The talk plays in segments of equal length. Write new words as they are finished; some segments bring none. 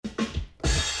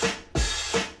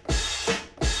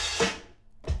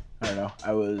know,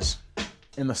 I was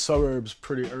in the suburbs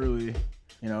pretty early.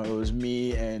 You know, it was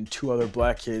me and 2 other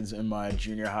black kids in my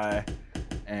junior high,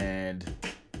 and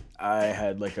I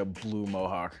had like a blue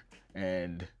mohawk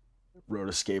and rode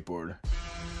a skateboard.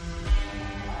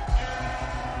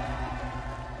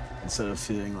 Instead of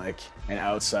feeling like an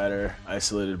outsider,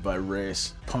 isolated by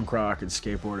race, punk rock and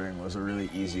skateboarding was a really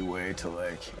easy way to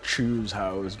like choose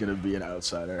how I was gonna be an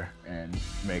outsider and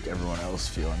make everyone else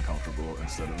feel uncomfortable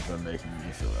instead of them making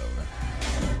me feel that way.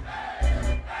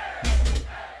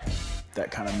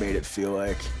 That kind of made it feel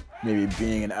like maybe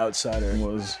being an outsider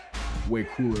was way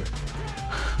cooler.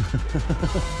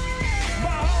 My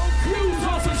whole crew's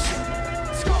on some shit.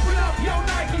 Scoping up your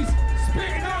Nikes,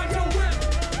 spitting on your whip,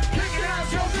 kicking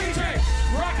out your DJ,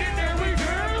 rocking there we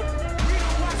do. We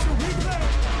don't watch the replay.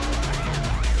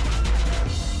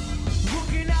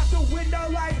 Looking out the window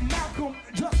like Malcolm.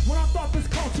 Just when I thought this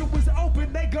culture was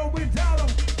open, they go without them.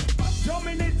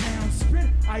 Dumbing it down, spit,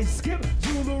 ice skip,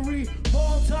 jewelry,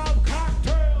 Molotov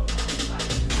cocktails.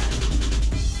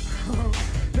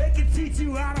 They can teach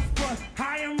you how to front.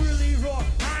 I am really raw.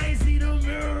 I ain't see the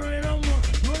mirror in a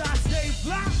month, but I stay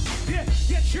fly.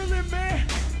 Yeah, chillin', man.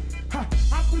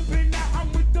 I'm flipping out.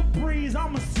 I'm with the breeze.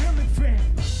 I'm a ceiling fan.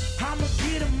 I'ma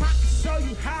get 'em. I can show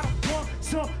you how to pump.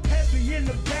 So heavy in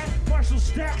the back, Marshall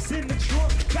stacks in the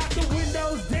trunk. Got the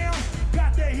windows down,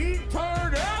 got the heat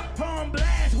turned up. On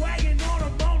blast, wagging on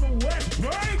 'em on the west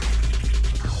break.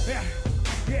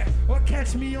 Yeah, or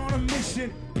catch me on a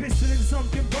mission, pissing in some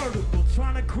convertible,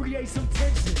 trying to create some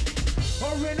tension.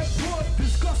 Or in a book,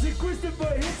 discussing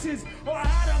Christopher Hitchens, or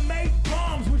how to make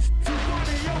bombs with you on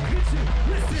in your kitchen.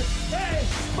 Listen, hey,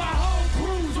 my whole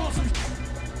crew's on some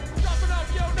dropping up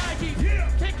your Nike, yeah,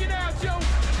 kicking out your,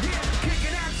 yeah,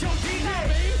 kicking out your DJ,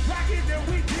 rocking then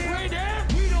we did, right there.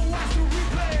 We don't watch the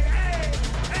replay,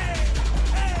 hey,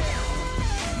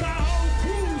 my whole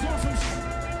crew's on some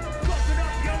dropping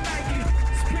up your Nike,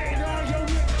 spitting on your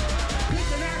whip,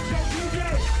 kicking out your DJ,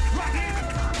 rocking.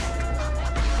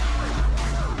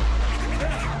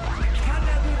 I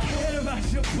never cared about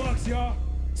your bucks, y'all.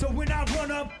 So when I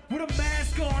run up with a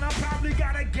mask on, I probably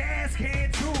got a gas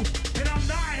can too. And I'm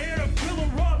not here to fill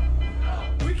her up.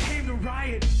 We came to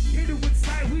riot, hit it with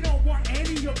sight. We don't want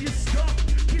any of your stuff.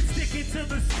 Keep sticking to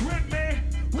the script, man.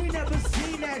 We never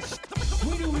seen that shit.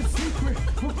 We knew the secret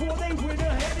before they went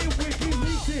ahead and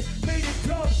WikiLeaks it. Made it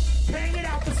dope, bang it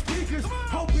out the speakers.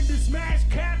 Hoping to smash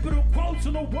capital quotes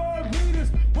on the world leaders.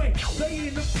 Wait, they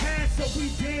in the past, so we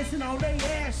dancing on their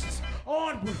ashes.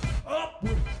 Onward,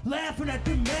 upward, laughing at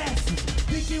the masses.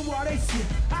 Thinking while they sit,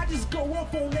 I just go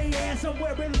up on their ass. I'm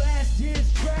wearing last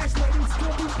year's trash, ladies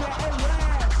still be batting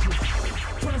last.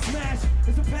 Trying to smash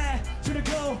is the path to the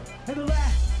goal and the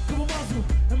laugh. Couple muzzle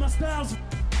and my styles.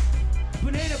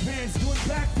 Banana pants doing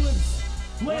backflips,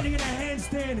 landing in a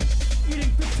handstand,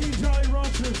 eating 15 Jolly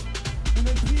Ranchers, and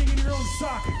then peeing in your own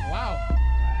sock. Wow.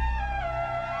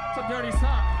 It's a dirty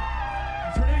sock.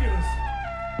 It's ridiculous.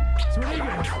 It's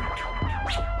ridiculous.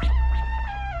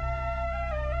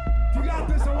 If you got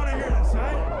this, I want to hear this,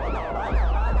 right?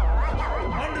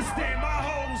 Understand my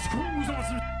whole screws on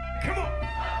some. Come on.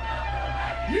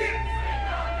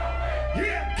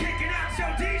 Yeah, kicking out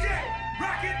your DJ.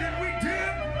 Rock it, then we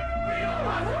dip. We don't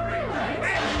want to replay.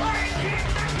 Hey, I ain't kidding.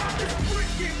 I got this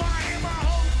brick in my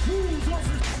whole screws on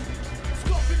some.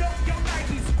 Scoping up your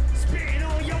Nikes, spitting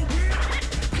on your whip.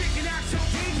 Kicking out your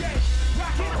DJ.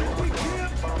 Rock it, then we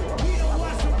dip. We don't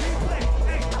watch the replay.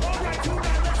 Hey, alright,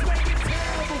 tonight, let's make it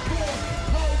terrible for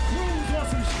whole crews on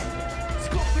some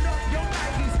scoping up your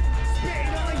Nikes,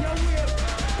 spitting on your whip,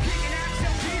 kicking out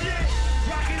your DJ,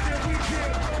 rocking till we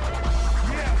dip.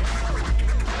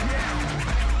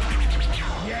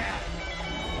 Yeah.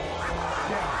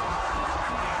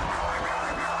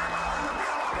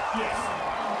 Yes.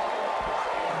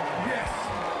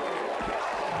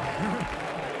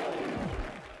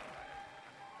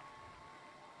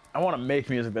 I want to make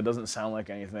music that doesn't sound like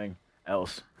anything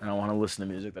else, and I want to listen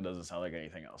to music that doesn't sound like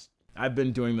anything else. I've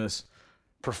been doing this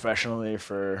professionally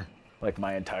for like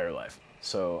my entire life,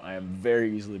 so I am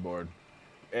very easily bored.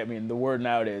 I mean, the word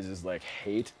nowadays is like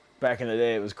hate. Back in the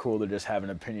day, it was cool to just have an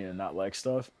opinion and not like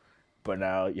stuff, but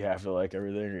now you have to like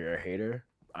everything or you're a hater.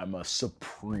 I'm a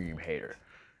supreme hater,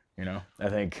 you know? I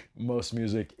think most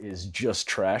music is just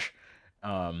trash.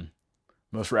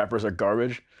 Most rappers are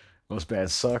garbage. Most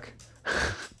bands suck.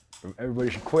 Everybody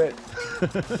should quit.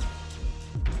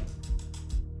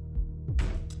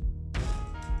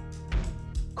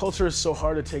 Culture is so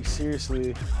hard to take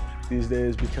seriously these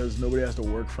days because nobody has to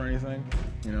work for anything.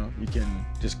 You know, you can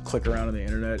just click around on the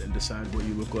internet and decide what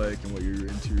you look like and what you're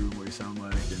into and what you sound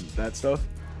like and that stuff.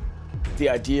 The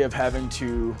idea of having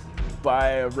to buy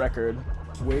a record,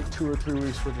 wait 2 or 3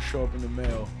 weeks for it to show up in the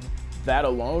mail, that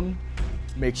alone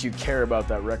makes you care about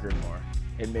that record more.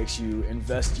 It makes you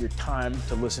invest your time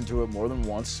to listen to it more than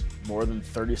once, more than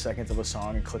 30 seconds of a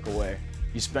song and click away.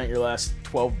 You spent your last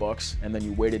 12 bucks and then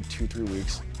you waited 2-3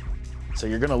 weeks. So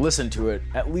you're gonna listen to it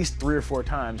at least 3 or 4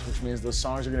 times, which means those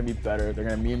songs are gonna be better, they're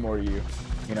gonna mean more to you,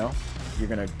 you know? You're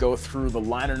gonna go through the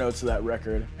liner notes of that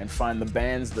record and find the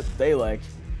bands that they like.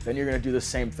 Then you're gonna do the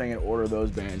same thing and order those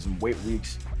bands and wait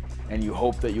weeks, and you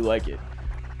hope that you like it.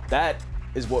 That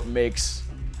is what makes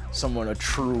someone a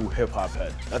true hip hop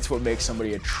head. That's what makes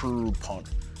somebody a true punk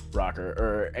rocker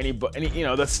or any you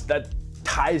know, that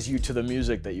ties you to the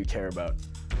music that you care about.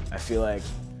 I feel like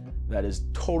that is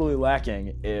totally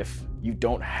lacking if you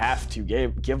don't have to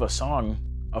give a song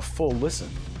a full listen.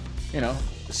 You know,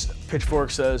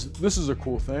 Pitchfork says, this is a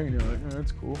cool thing, and you're like, yeah,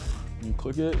 that's cool. And you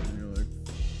click it, and you're like,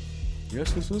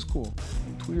 yes, this is cool.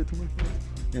 You tweet it to my friend.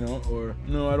 You know, or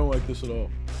no, I don't like this at all.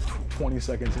 20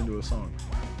 seconds into a song.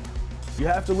 You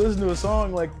have to listen to a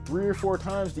song like 3 or 4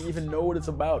 times to even know what it's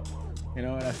about. You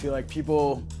know, and I feel like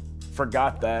people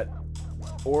forgot that,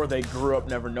 or they grew up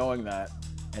never knowing that,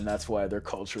 and that's why their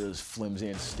culture is flimsy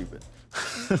and stupid.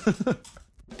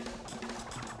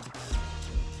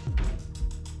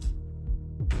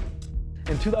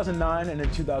 In 2009 and in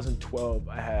 2012,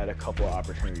 I had a couple of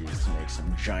opportunities to make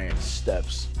some giant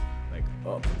steps, like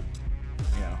up,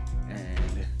 you know,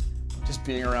 and just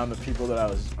being around the people that I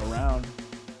was around,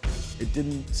 it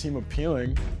didn't seem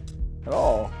appealing at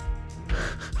all.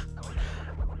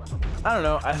 I don't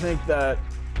know, I think that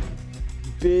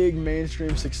big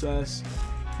mainstream success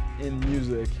in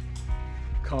music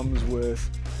comes with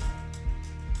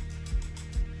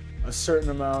a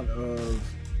certain amount of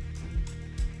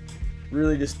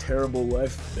really just terrible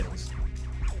life things.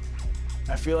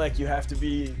 I feel like you have to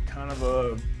be kind of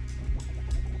a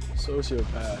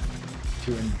sociopath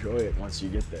to enjoy it once you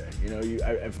get there. You know,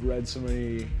 I've read so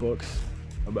many books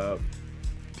about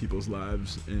people's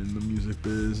lives in the music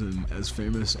biz and as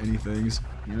famous anythings,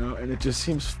 you know, and it just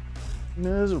seems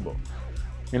miserable,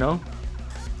 you know?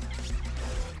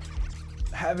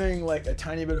 Having like a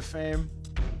tiny bit of fame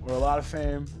or a lot of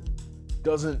fame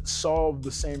doesn't solve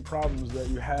the same problems that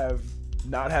you have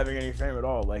not having any fame at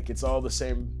all. Like, it's all the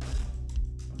same.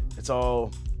 It's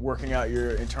all working out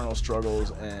your internal struggles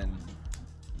and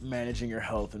managing your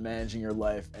health and managing your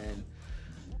life and,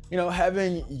 you know,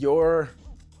 having your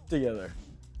together,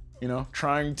 you know,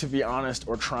 trying to be honest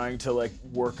or trying to like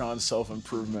work on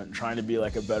self-improvement, trying to be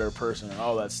like a better person and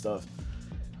all that stuff.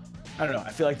 I don't know,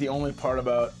 I feel like the only part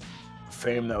about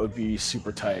fame that would be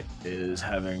super tight is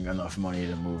having enough money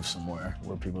to move somewhere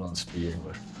where people don't speak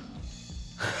English.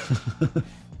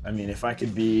 I mean, if I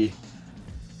could be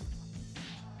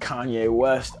Kanye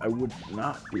West, I would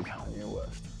not be Kanye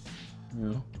West. You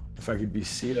know, if I could be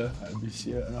Sia, I'd be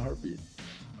Sia in a heartbeat.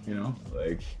 You know,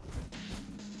 like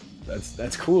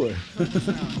that's cooler.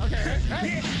 Okay.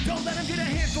 Yeah, don't let him get a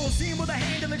handful. See him with a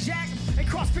hand in the jack and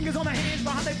cross fingers on the hands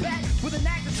behind their back with a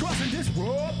knack to trust in this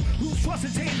world. Who's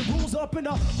trusting change the rules up and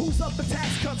who's up the tax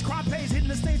cuts? Crime pays hitting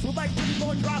the states with like pretty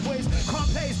long driveways. Crime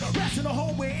pays rest in the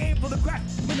hallway, aim for the crack.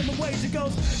 Minimum wage it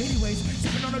goes. Anyways,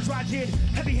 sipping on a dry gin,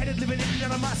 heavy-headed living in and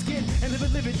out of my skin and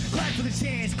living. Glad for the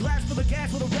chance, glass for the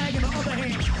gas with a rag in the other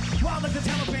hand. Wild like the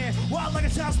Taliban, wild like a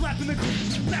child slapped in the crew.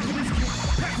 Back in this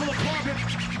pack full of carbon.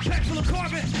 Pack full of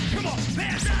carbon, come on,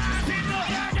 man, dive in the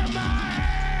back of my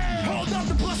head. Hold up,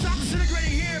 the bus stop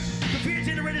disintegrating here. The fear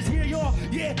generator's here, y'all.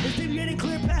 Yeah, it's deviating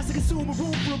clear past the consumer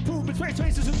room for improvement.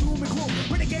 Traces of doom and gloom.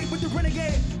 Renegade with the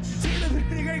renegade. See the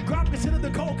renegade crop, consider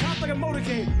the cold cop like a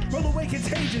motorcade. Roll away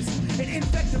contagious and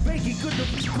infect the baking. Good to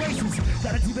graces.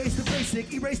 Gotta debase the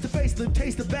basic, erase the facelift,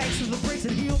 taste the bag, so the brace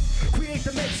and heal. Create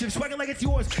the makeshift, swagging like it's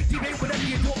yours. Debate whatever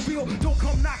you don't feel. Don't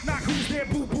come knock, knock, who's there,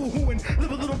 boo, boo, hooing.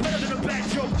 Live a little better than a bad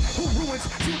joke. Who ruins?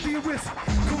 Shoot the risk.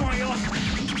 Come on, y'all.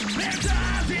 There's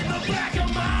eyes in the back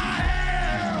of my head.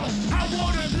 I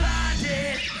wanna blind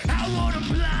it. I wanna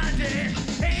blind it.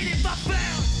 And if I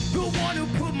found the one who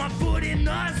put my foot in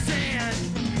the sand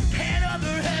and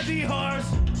other heavy hearts,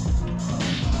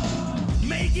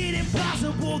 make it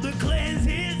impossible to cleanse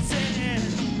his sin.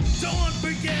 So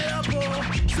unforgettable,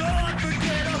 so unforgettable.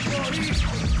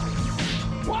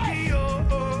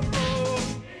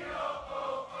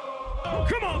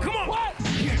 Come on, come on. What?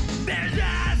 There's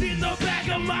eyes in the back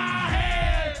of my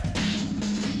head.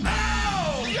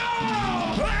 Oh, yo!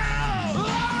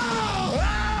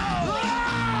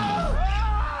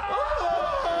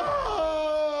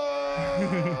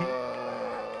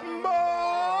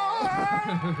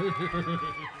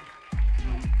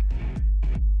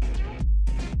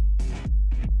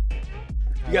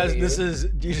 You guys, this is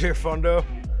DJ Fundo.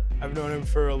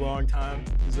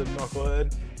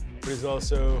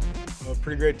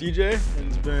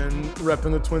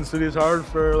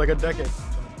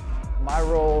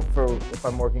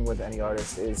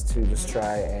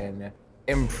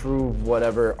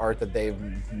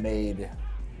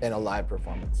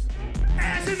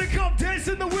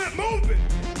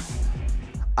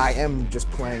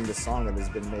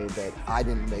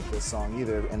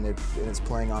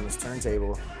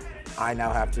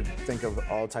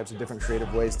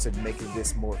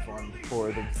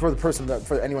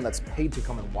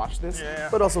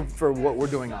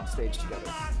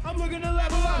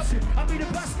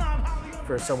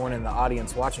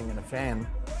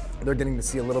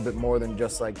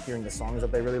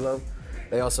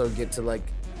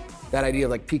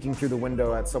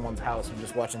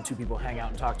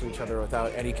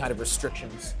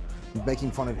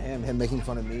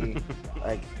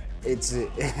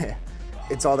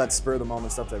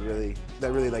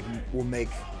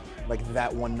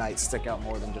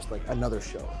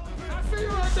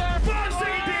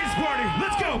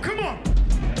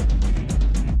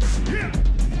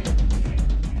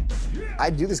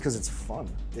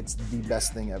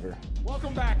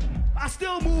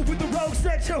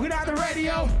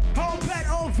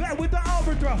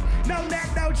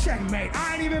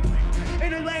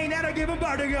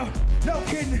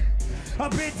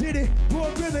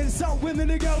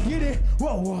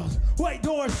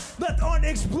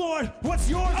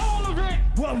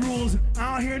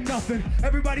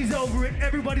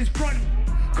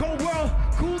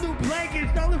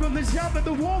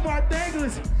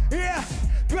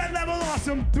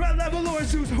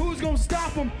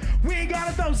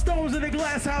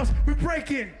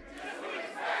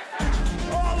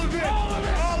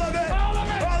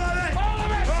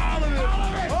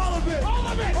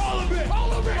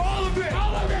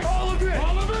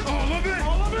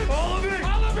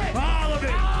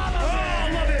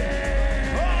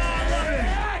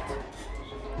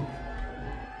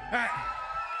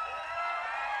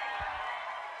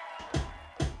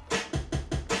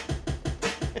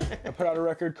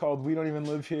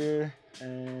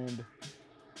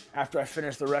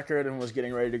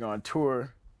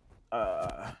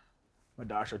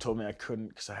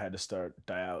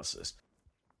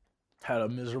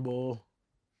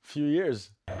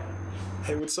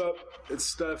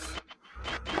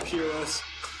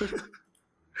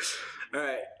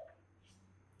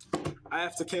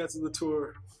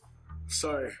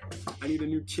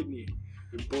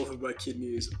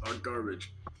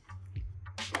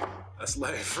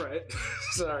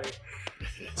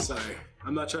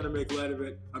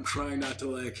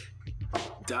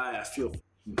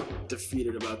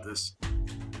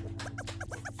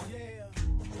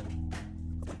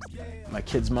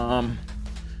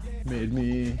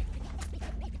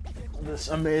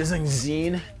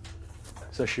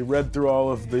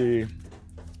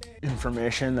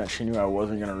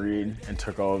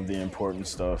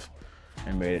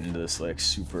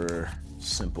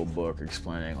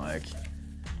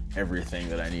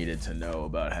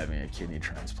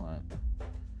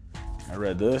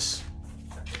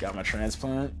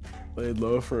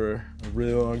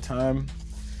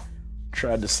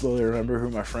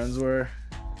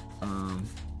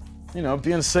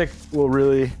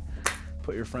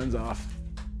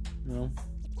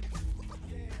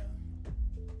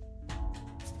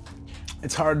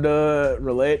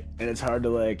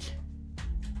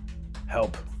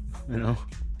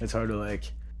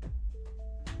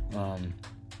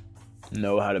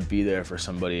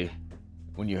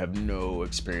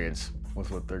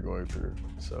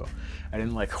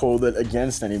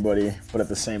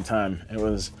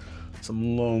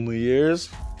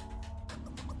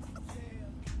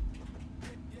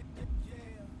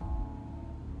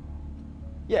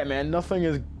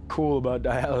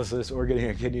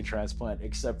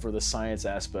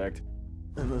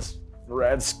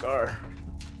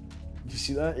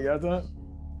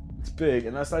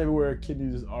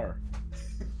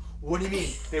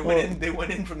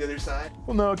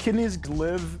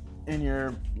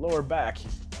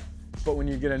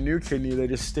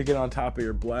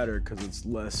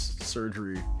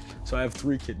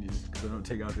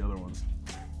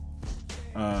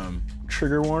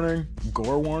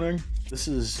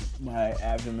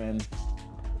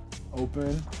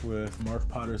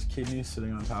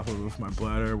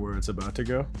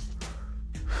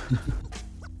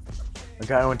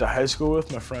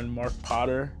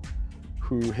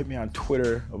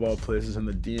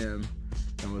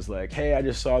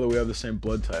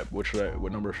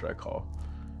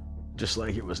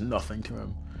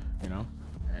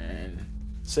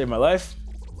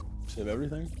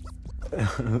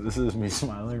 This is me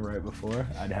smiling right before.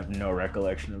 I'd have no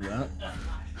recollection of that.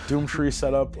 Doomtree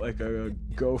set up like a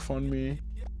GoFundMe.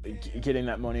 Getting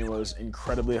that money was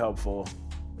incredibly helpful.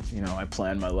 You know, I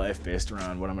planned my life based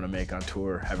around what I'm gonna make on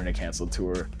tour. Having to cancel a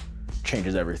tour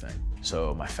changes everything.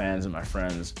 So my fans and my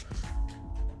friends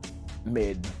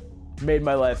made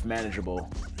my life manageable.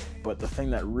 But the thing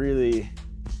that really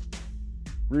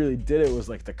did it was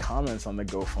like the comments on the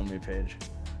GoFundMe page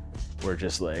were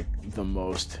just like the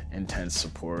most intense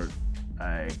support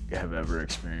I have ever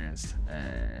experienced.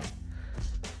 And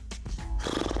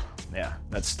yeah,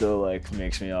 that still like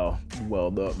makes me all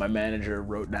welled up. My manager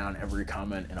wrote down every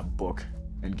comment in a book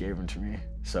and gave them to me.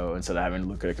 So instead of having to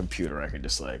look at a computer, I could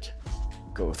just like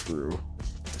go through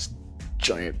this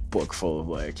giant book full of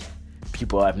like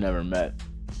people I've never met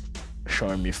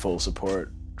showing me full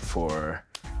support for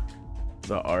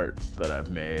the art that I've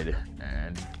made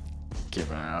and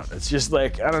given out. It's just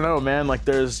like, I don't know, man, like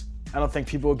I don't think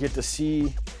people get to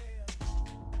see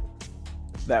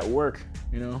that work,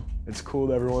 you know? It's cool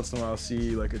to every once in a while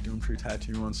see like a Doomtree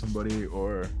tattoo on somebody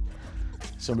or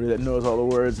somebody that knows all the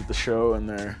words at the show and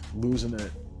they're losing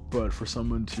it. But for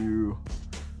someone to,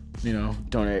 you know,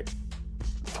 donate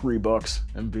 $3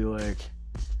 and be like,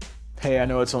 hey, I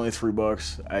know it's only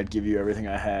 $3. I'd give you everything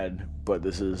I had, but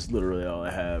this is literally all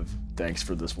I have. Thanks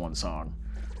for this one song.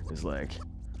 Is like,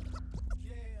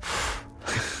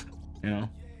 you know?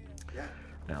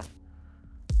 Yeah.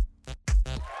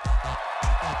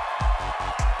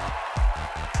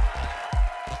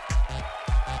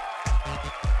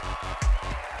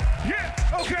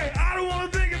 Yeah, okay, I don't wanna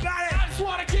think about it. I just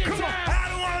wanna get Come down. on, I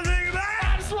don't wanna think about it.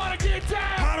 I just wanna get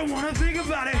down. I don't wanna think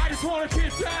about it. I just wanna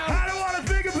get down. I don't wanna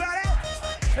think about it.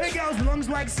 Hey girls, lungs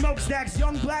like smokestacks,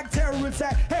 young black terrorists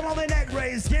act. Hey, while their neck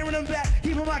raised, scaring them back,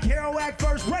 keeping my Kerouac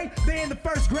first rate. They in the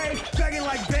first grade, begging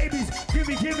like babies.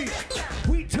 Gimme.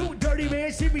 We too dirty,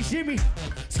 man. Shimmy.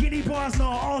 Skinny bars, no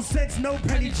all sense, no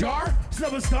penny jar.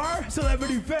 Snubber star,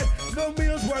 celebrity fed, no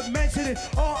meals worth mentioning.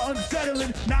 All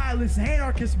unsettling, nihilist,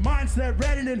 anarchist mindset,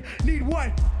 reddening. Need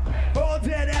what? All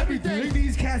dead everything.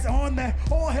 These cats on that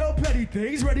all hell petty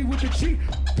things. Ready with the cheat,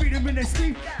 beat them in their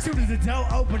sleep. Soon as the door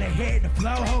open, they hit the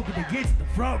flow, hoping to get to the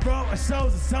front row. Our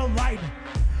souls are so light.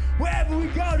 Wherever we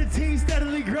go, the team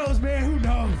steadily grows, man. Who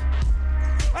knows?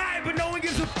 Alright, but no one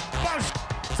gives a about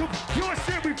so your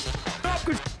shit we up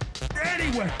cause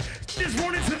anyway. Just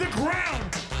run into the ground.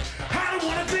 I don't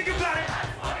wanna think about it.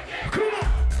 Come on.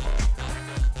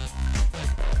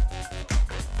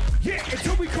 Yeah,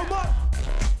 until we come up.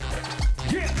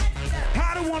 Yeah,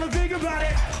 I don't wanna think about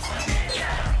it.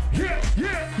 Yeah.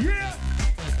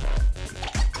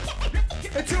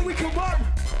 Until we come up.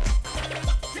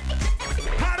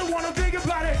 I don't wanna think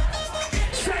about it.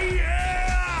 Say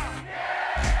yeah.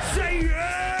 Say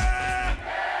yeah.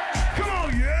 Come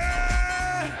on,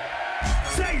 yeah.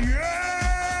 Say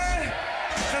yeah.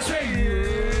 Now say yeah.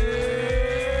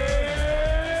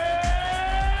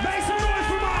 Make some noise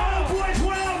for my old boys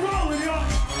when I'm rolling, y'all.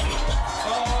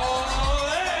 Oh,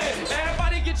 hey.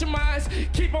 Everybody get your minds,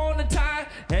 keep on the time.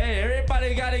 Hey,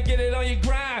 everybody gotta get it on your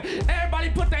grind. Everybody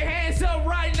put their hands up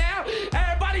right now.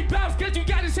 Everybody bounce, cause you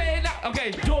gotta say it now.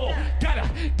 Okay, duel, gotta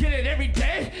get it every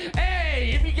day.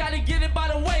 Hey, if you gotta get it by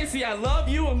the way, see, I love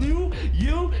you and you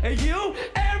and you.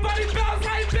 Everybody bounce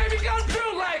like baby come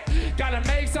through. Like, gotta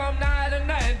make some night and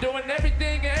night. Doing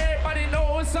everything and everybody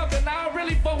knows something. I don't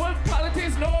really fuck with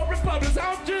politics, no Republicans.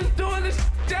 I'm just doing this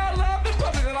shit I love the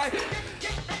public. Like,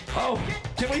 oh,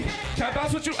 can I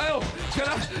bounce with you? Oh, can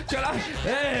I?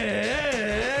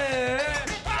 Hey.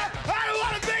 I don't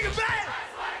wanna think about it.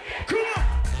 Come on.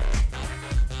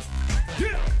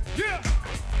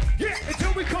 Yeah,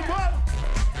 until we come up.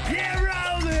 Yeah,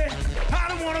 roll it. I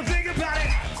don't wanna think about it.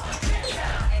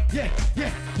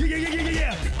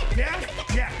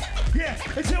 Yeah,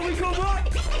 until we come up.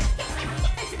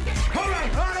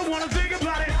 Alright, I don't wanna think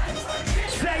about it.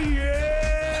 Say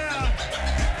yeah.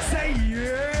 Say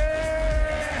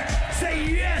yeah. Say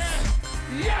yes.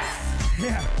 Yes!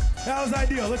 Yeah, that was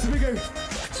ideal. Let's make it.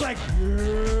 It's like,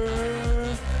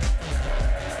 yeah.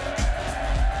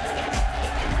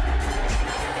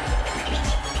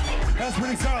 That's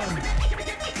pretty solid.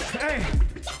 Hey,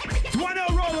 Dwayne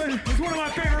Roland is one of my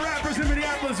favorite rappers in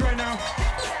Minneapolis right now.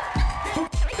 Who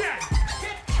that?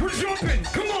 We're jumping.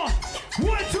 Come on.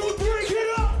 1, 2, 3,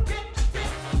 get up.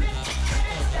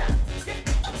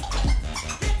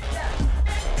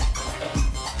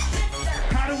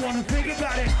 I don't want to think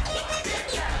about it.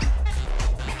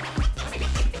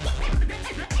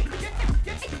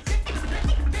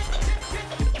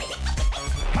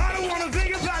 I don't want to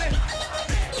think about it.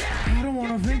 I don't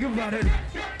want to think about it.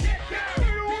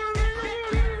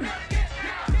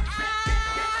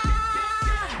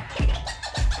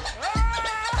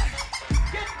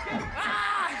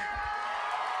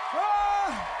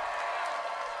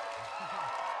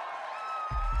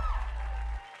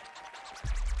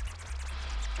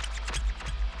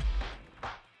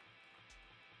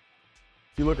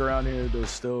 If you look around here, there's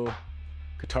still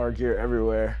guitar gear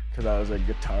everywhere because I was a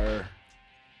guitar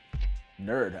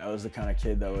nerd. I was the kind of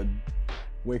kid that would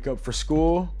wake up for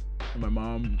school and my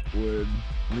mom would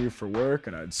leave for work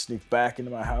and I'd sneak back into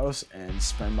my house and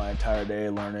spend my entire day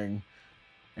learning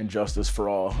And Justice for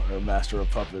All, or Master of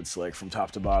Puppets, like from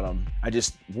top to bottom. I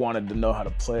just wanted to know how to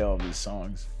play all these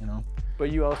songs, you know?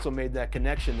 But you also made that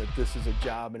connection that this is a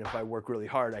job and if I work really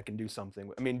hard, I can do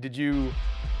something. I mean, did you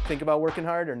think about working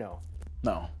hard or no?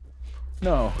 No.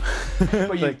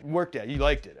 But you worked at it, you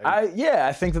liked it. Yeah,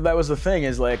 I think that was the thing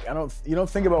is like, you don't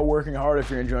think about working hard if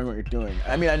you're enjoying what you're doing.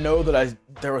 I mean, I know that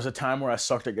there was a time where I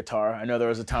sucked at guitar. I know there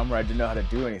was a time where I didn't know how to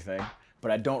do anything,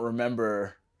 but I don't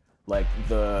remember like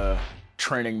the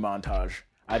training montage.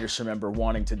 I just remember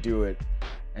wanting to do it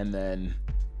and then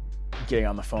getting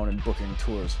on the phone and booking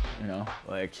tours, you know,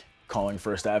 like calling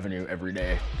First Avenue every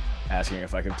day, asking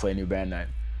if I could play new band night,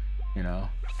 you know.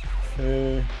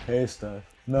 Hey, stuff.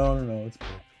 No, it's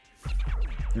cool.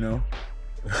 You know,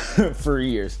 for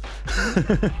years.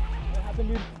 What happened,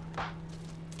 dude?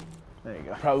 There you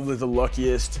go. Probably the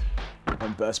luckiest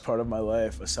and best part of my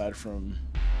life, aside from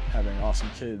having awesome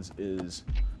kids, is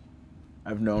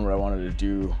I've known what I wanted to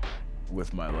do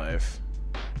with my life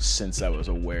since I was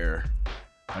aware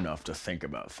enough to think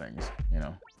about things, you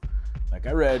know? Like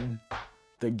I read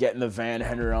the Get in the Van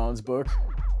Henry Rollins book.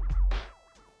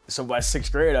 So by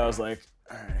 6th grade, I was like,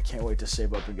 all right, I can't wait to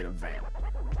save up and get a van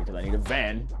because I need a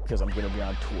van because I'm gonna be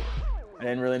on tour. I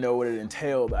didn't really know what it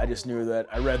entailed. I just knew that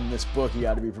I read in this book, you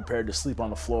gotta be prepared to sleep on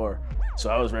the floor. So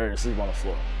I was ready to sleep on the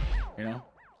floor, you know?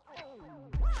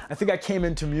 I think I came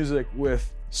into music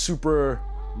with super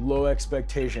low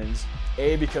expectations,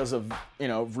 A, because of, you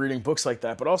know, reading books like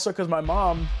that, but also because my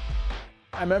mom,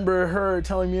 I remember her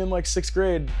telling me in like 6th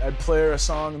grade, I'd play her a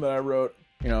song that I wrote,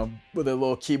 you know, with a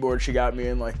little keyboard she got me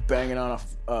and like banging on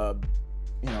a,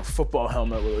 you know, football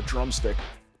helmet with a drumstick.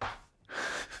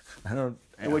 And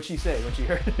what'd she say when she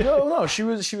heard it? No, she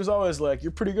was always like,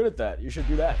 you're pretty good at that, you should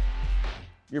do that.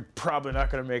 You're probably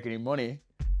not gonna make any money,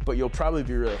 but you'll probably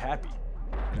be really happy,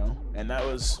 you know? And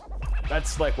that's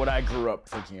like what I grew up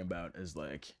thinking about is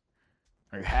like,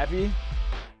 are you happy? You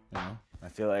know, I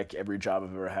feel like every job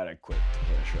I've ever had, I quit to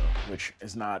play a show, which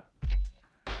is not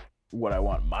what I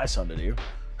want my son to do.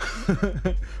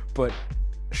 But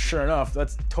sure enough,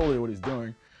 that's totally what he's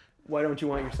doing. Why don't you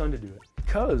want your son to do it?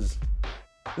 Because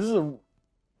this is a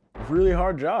really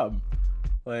hard job.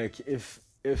 Like if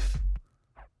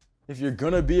you're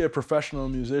gonna be a professional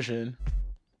musician,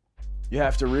 you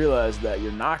have to realize that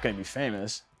you're not gonna be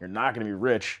famous, you're not gonna be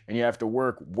rich, and you have to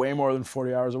work way more than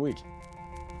 40 hours a week.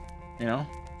 You know?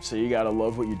 So you gotta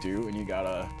love what you do, and you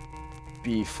gotta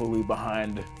be fully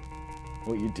behind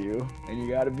what you do, and you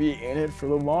gotta be in it for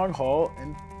the long haul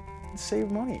and save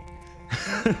money.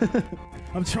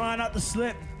 I'm trying not to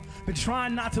slip, been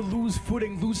trying not to lose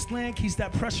footing. Loose land keeps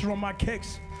that pressure on my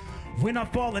kicks. When I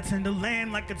fall, I tend to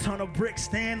land like a ton of bricks.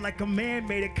 Stand like a man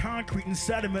made of concrete and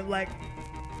sediment, like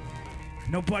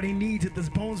nobody needs it. There's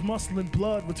bones, muscle, and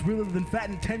blood. What's realer than fat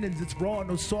and tendons? It's raw,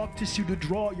 no soft tissue to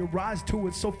draw your rise to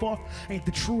it. So far, ain't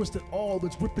the truest at all.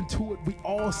 Let's rip into it. We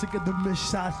all sick of the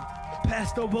missed shots.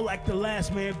 Passed over like the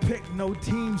last man picked. No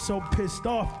team, so pissed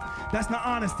off. That's not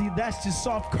honesty, that's just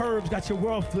soft curves. Got your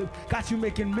world flipped. Got you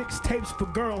making mixtapes for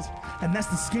girls. And that's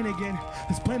the skin again.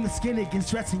 Let's blame the skin again.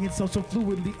 Stretching it so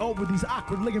fluidly over these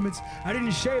awkward ligaments. I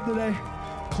didn't shave today,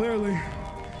 clearly.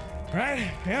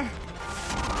 Right? Yeah?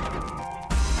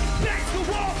 Back to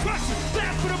the wall, crusher,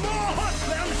 back for the more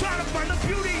hustler. I'm trying to find the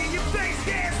beauty in your face.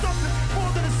 Yeah, something more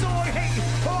than a sword hating.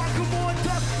 Oh, come on,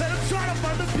 tough. Let them try to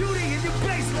find the beauty in your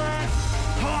baseline.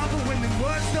 Hard, but when the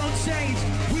words don't change,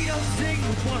 we don't sing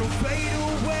with what'll fade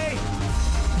away.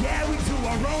 Yeah, we do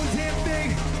our own damn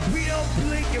thing. We don't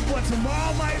blink at what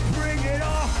tomorrow might bring it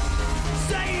all.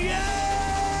 Say yeah!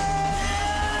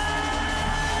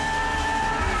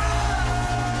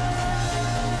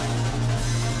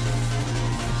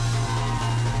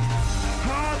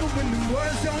 When the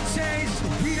words don't change,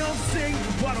 we don't sing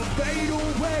what'll fade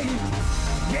away.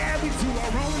 Yeah, we do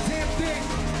our own damn thing.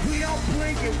 We don't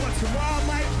blink at what tomorrow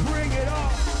might bring it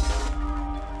all.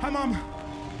 Hi, Mom.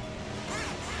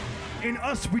 In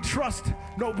us we trust,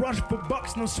 no rush for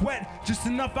bucks, no sweat. Just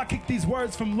enough I kick these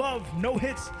words from love, no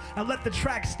hits. I let the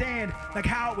track stand, like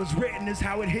how it was written is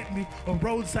how it hit me. A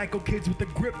road cycle kids with the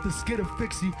grip, the skid of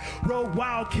fixie. Road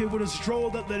wild kid with a stroll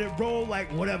that let it roll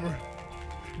like whatever.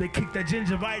 They kick that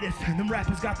gingivitis, and them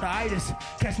rappers got the itis.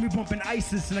 Catch me bumping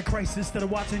ISIS in a crisis instead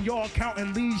of watching y'all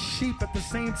counting these sheep at the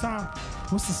same time.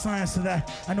 What's the science of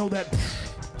that? I know that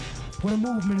where the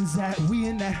movement is at. We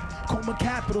in that coma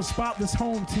capital, spotless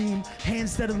home team.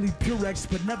 Hands steadily Purex,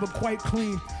 but never quite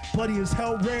clean. Bloody as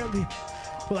hell rarely.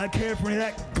 Will I care for any of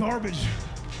that garbage?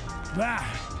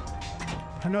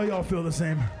 I know y'all feel the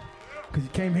same, because you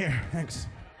came here. Thanks.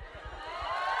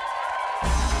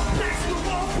 Next to the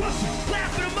wall, crushing,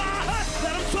 laughing at my heart.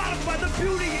 Let them try to find the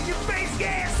beauty in your face.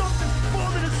 Yeah, something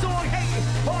more than a song hating.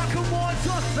 Oh, come on,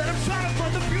 son. Let them try to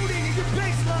find the beauty in your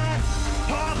baseline.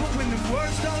 Oh, but when the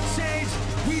words don't change,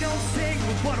 we don't sing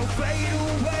with what'll fade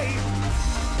away.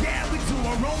 Yeah, we do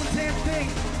our own damn thing.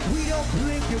 We don't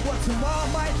blink at what tomorrow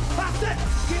might. I said,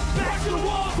 get back to the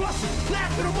wall, crushing,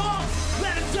 laugh at them all.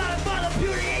 Let them try to find the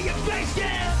beauty in your face.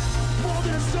 Yeah, more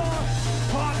than a song.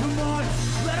 Oh, come on.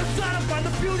 Let them try to find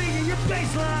the beauty in your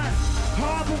baseline.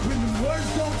 Oh, but when the words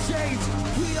don't change,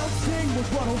 we don't sing with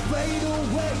what'll fade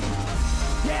away.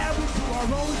 Yeah, we do our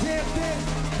own damn thing.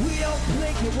 We don't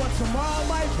blink at what tomorrow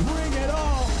might bring at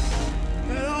all.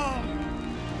 At all.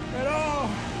 At all.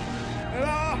 At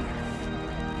all.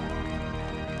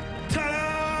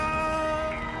 Ta-da!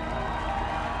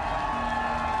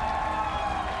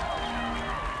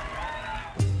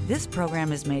 This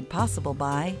program is made possible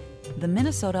by the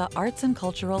Minnesota Arts and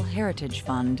Cultural Heritage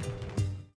Fund.